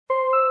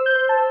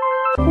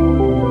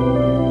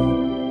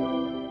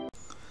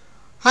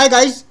Hi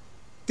guys,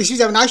 this is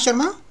Avinash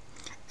Sharma,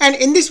 and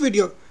in this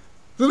video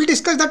we will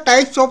discuss the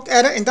types of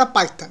error in the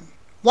Python.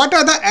 What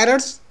are the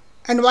errors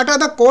and what are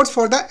the codes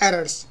for the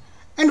errors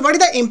and what is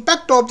the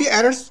impact of the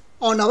errors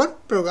on our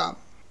program.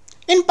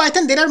 In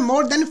Python there are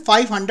more than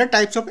 500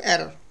 types of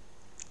error,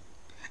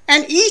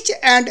 and each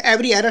and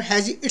every error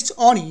has its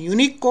own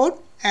unique code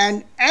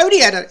and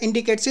every error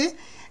indicates a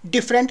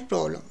different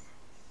problem.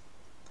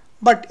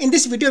 But in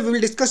this video we will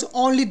discuss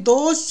only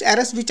those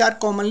errors which are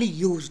commonly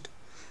used.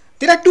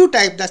 There are two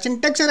types, the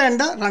syntax error and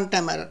the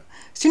runtime error.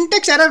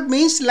 Syntax error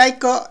means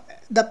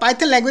the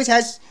Python language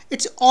has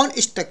its own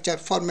structure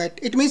format.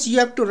 It means you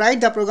have to write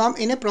the program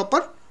in a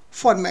proper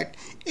format.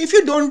 If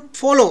you don't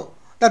follow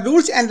the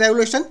rules and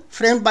regulation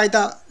framed by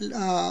the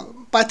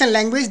Python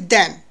language,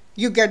 then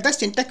you get the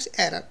syntax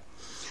error.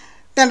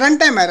 Then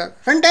runtime error.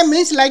 Runtime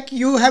means like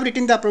you have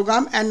written the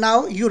program and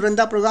now you run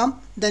the program,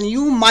 then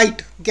you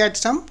might get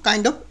some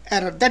kind of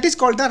error. That is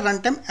called the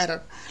runtime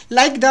error.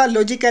 Like the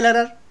logical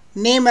error,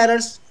 name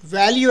errors,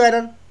 value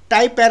error,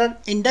 type error,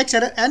 index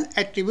error and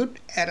attribute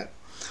error.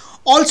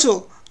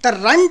 Also the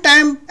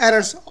runtime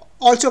errors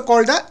also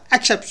called the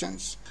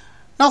exceptions.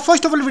 Now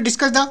first of all we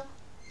discuss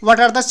what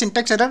are the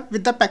syntax error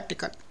with the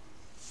practical.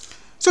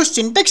 So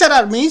syntax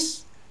error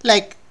means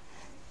like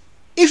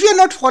if you are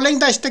not following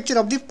the structure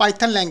of the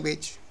Python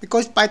language,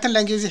 because Python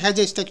language has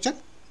a structure,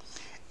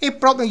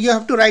 you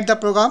have to write the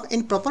program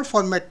in proper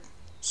format.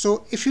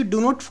 So if you do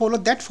not follow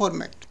that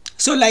format,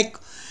 so like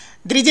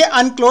there is a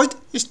unclosed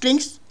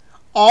strings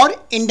or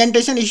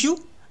indentation issue,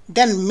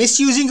 then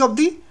misusing of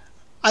the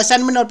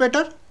assignment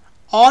operator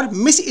or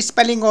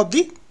misspelling of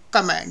the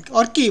command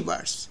or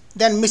keywords,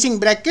 then missing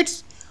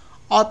brackets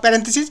or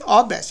parentheses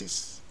or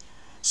braces.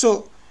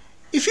 So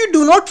if you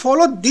do not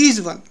follow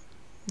these one,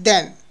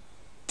 then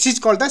this is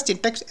called the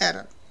syntax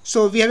error.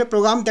 So we have a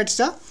program that's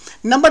a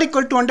number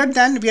equal to 100,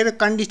 then we have a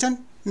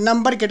condition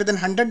number greater than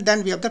 100,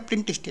 then we have the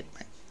print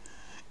statement.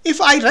 If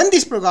I run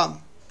this program,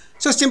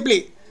 so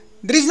simply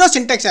there is no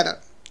syntax error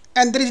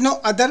and there is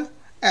no other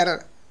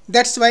error.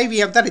 That's why we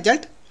have the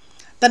result.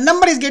 The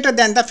number is greater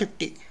than the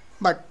 50.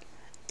 But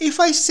if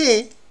I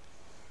say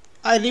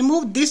I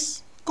remove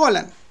this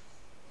colon,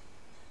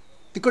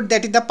 because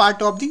that is the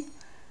part of the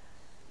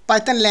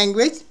Python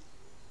language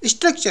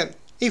structure.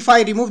 If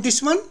I remove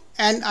this one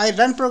and I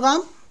run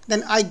program,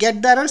 then I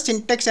get the error,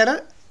 syntax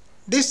error,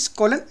 this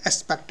colon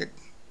expected.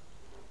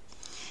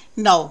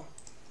 Now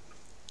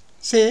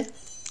say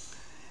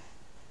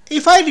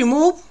if I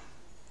remove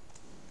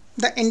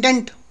the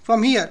indent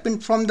from here,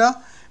 from the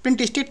print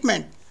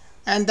statement,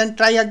 and then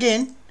try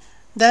again,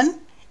 then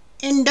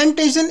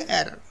indentation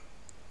error,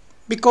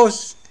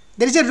 because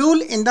there is a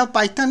rule in the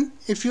Python,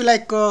 if you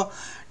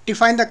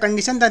define the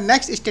condition, the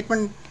next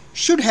statement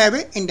should have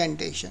a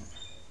indentation.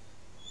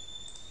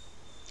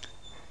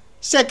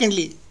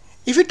 Secondly,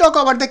 if you talk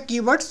about the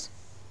keywords,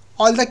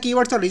 all the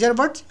keywords or reserved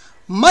words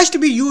must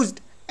be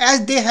used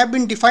as they have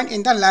been defined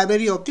in the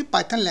library of the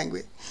Python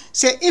language.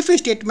 Say if a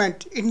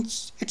statement,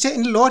 it's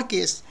in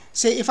lowercase,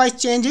 say if I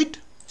change it,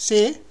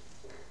 say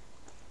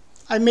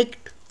I make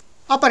it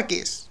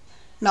uppercase,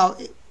 now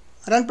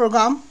run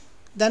program,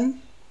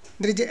 then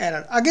there is an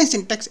error, again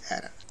syntax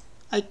error.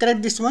 I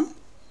correct this one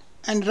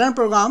and run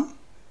program.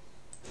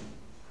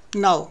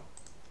 Now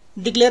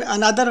declare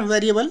another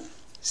variable,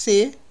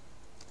 say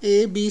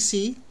A, B,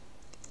 C,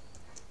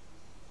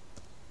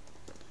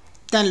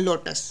 then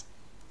lotus,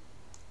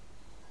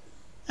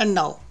 and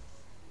now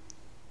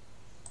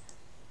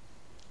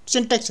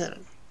syntax error.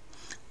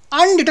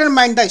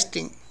 Undetermined the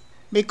string,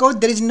 because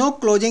there is no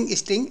closing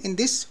string in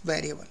this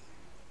variable.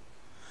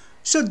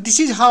 So this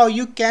is how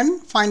you can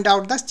find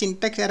out the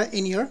syntax error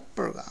in your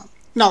program.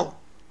 Now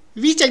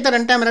we check the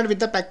runtime error with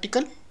the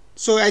practical.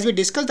 So as we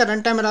discussed, the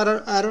runtime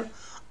error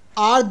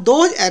are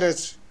those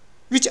errors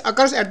which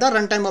occurs at the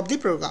runtime of the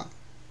program,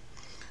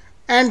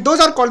 and those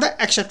are called the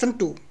exception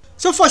too.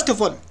 So first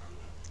of all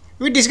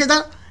we discuss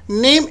the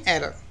name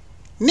error.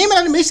 Name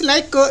error means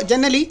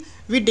generally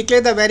we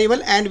declare the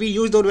variable and we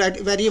use the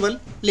variable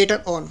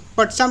later on,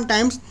 but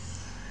sometimes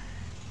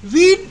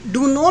we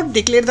do not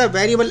declare the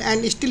variable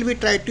and still we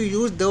try to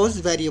use those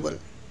variable.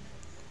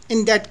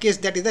 In that case,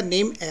 that is the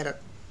name error.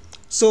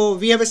 So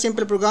we have a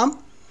simple program,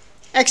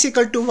 x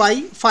equal to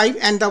y 5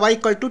 and the y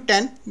equal to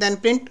 10, then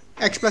print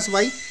x plus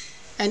y,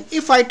 and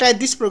if I try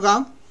this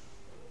program,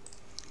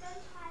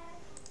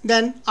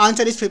 then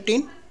answer is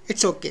 15,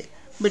 it's okay.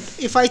 But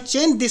if I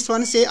change this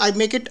one, say I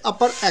make it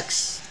upper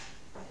X,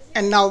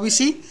 and now we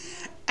see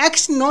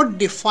X not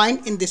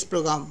defined in this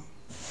program,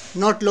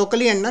 not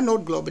locally and not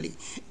globally.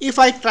 If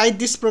I try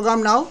this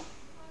program now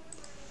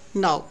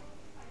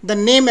the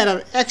name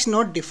error, X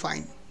not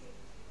defined.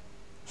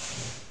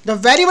 The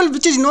variable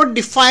which is not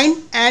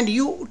defined and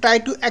you try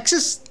to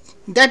access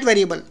that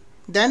variable,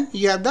 then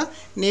you have the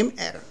name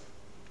error.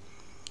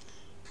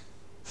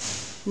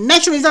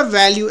 Next one is the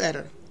value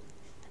error.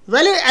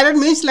 Value error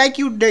means like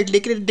you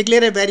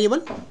declare a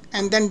variable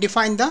and then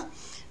define the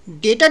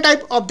data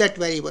type of that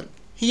variable.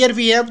 Here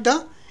we have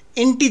the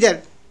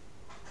integer.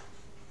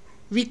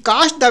 We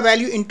cast the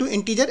value into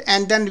integer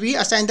and then we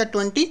assign the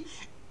 20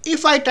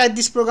 if I try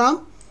this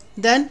program,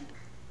 then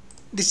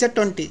this is a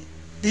 20.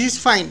 This is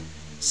fine.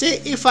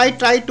 Say if I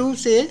try to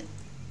say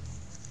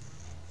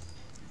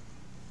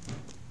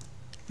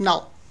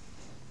now,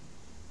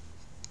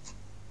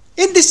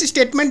 in this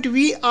statement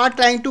we are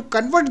trying to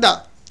convert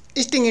the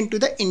string into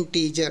the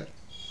integer.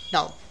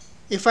 Now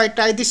if I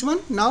try this one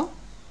now,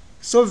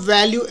 so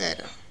value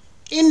error,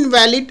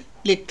 invalid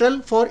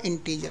literal for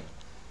integer,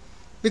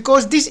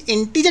 because this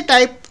integer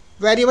type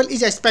variable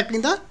is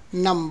expecting the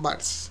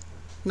numbers.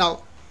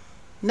 Now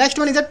next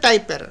one is the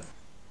type error.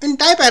 In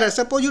type error,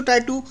 suppose you try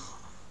to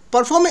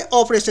perform an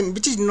operation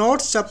which is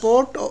not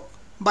supported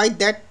by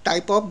that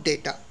type of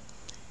data.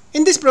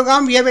 In this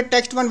program we have a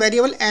text1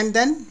 variable and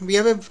then we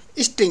have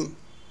a string,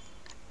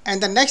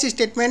 and the next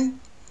statement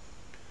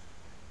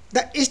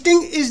the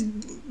string is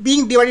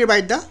being divided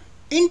by the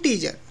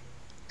integer,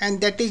 and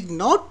that is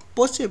not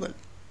possible,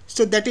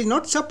 so that is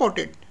not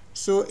supported.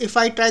 So if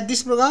I try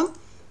this program,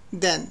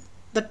 then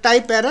the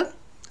type error,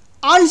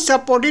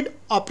 unsupported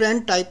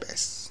operand type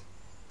S.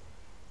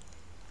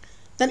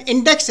 Then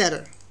index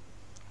error.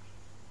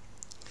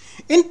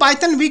 In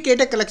Python we create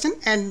a collection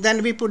and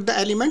then we put the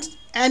elements,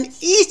 and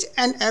each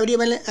and every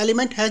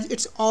element has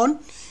its own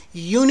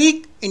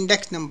unique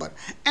index number,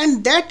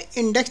 and that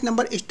index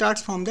number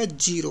starts from the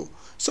 0.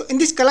 So in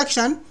this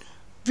collection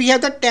we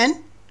have the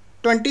 10,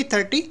 20,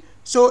 30.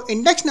 So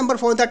index number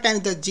for the 10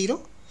 is the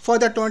 0, for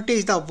the 20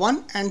 is the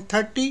 1, and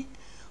 30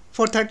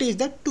 for 30 is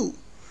the 2.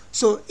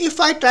 So if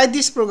I try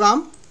this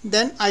program,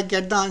 then I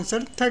get the answer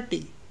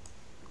 30,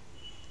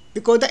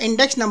 because the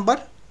index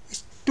number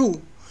is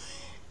 2.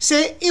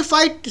 Say if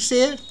I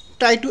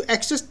try to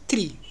access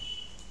 3,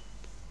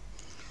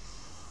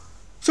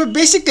 so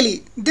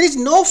basically there is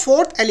no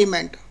fourth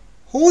element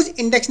whose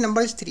index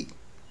number is 3.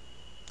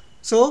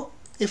 So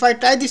if I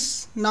try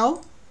this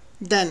now,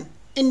 then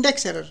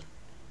index error,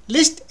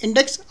 list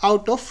index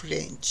out of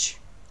range.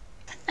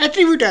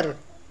 Attribute error.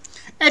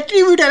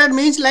 Attribute error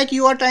means like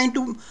you are trying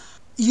to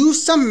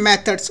use some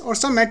methods or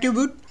some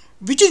attribute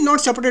which is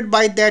not supported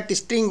by that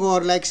string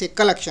or like say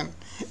collection.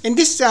 In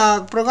this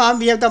program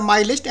we have the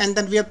my list and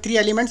then we have 3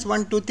 elements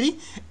 1, 2, 3,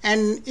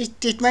 and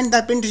statement,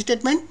 the print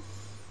statement,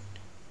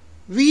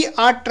 we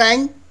are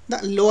trying the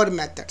lower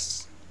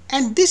methods,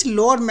 and this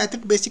lower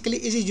method basically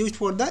is used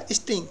for the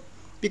string,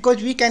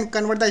 because we can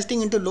convert the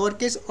string into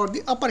lowercase or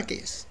the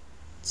uppercase.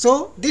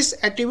 So this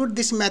attribute,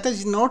 this method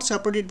is not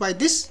supported by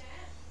this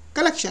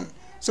collection.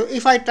 So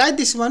if I try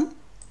this one,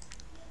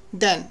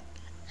 then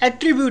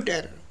attribute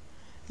error,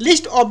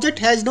 list object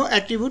has no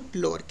attribute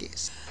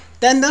lowercase.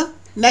 Then the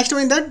next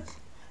one is the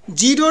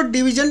zero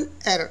division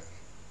error.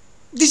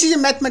 This is a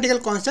mathematical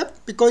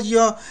concept because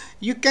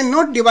you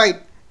cannot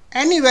divide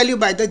any value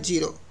by the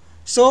 0.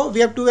 So we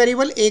have two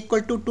variables, a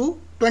equal to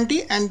 2,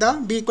 20 and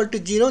the b equal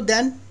to 0.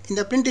 Then in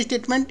the print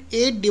statement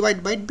a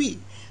divided by b.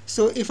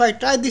 So if I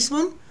try this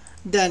one,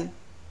 then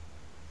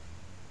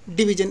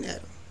division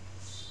error.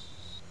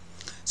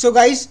 So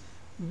guys,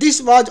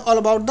 this was all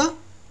about the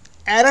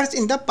errors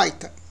in the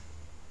Python.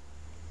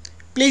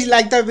 Please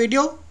like the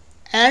video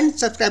and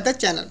subscribe the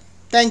channel.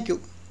 Thank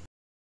you.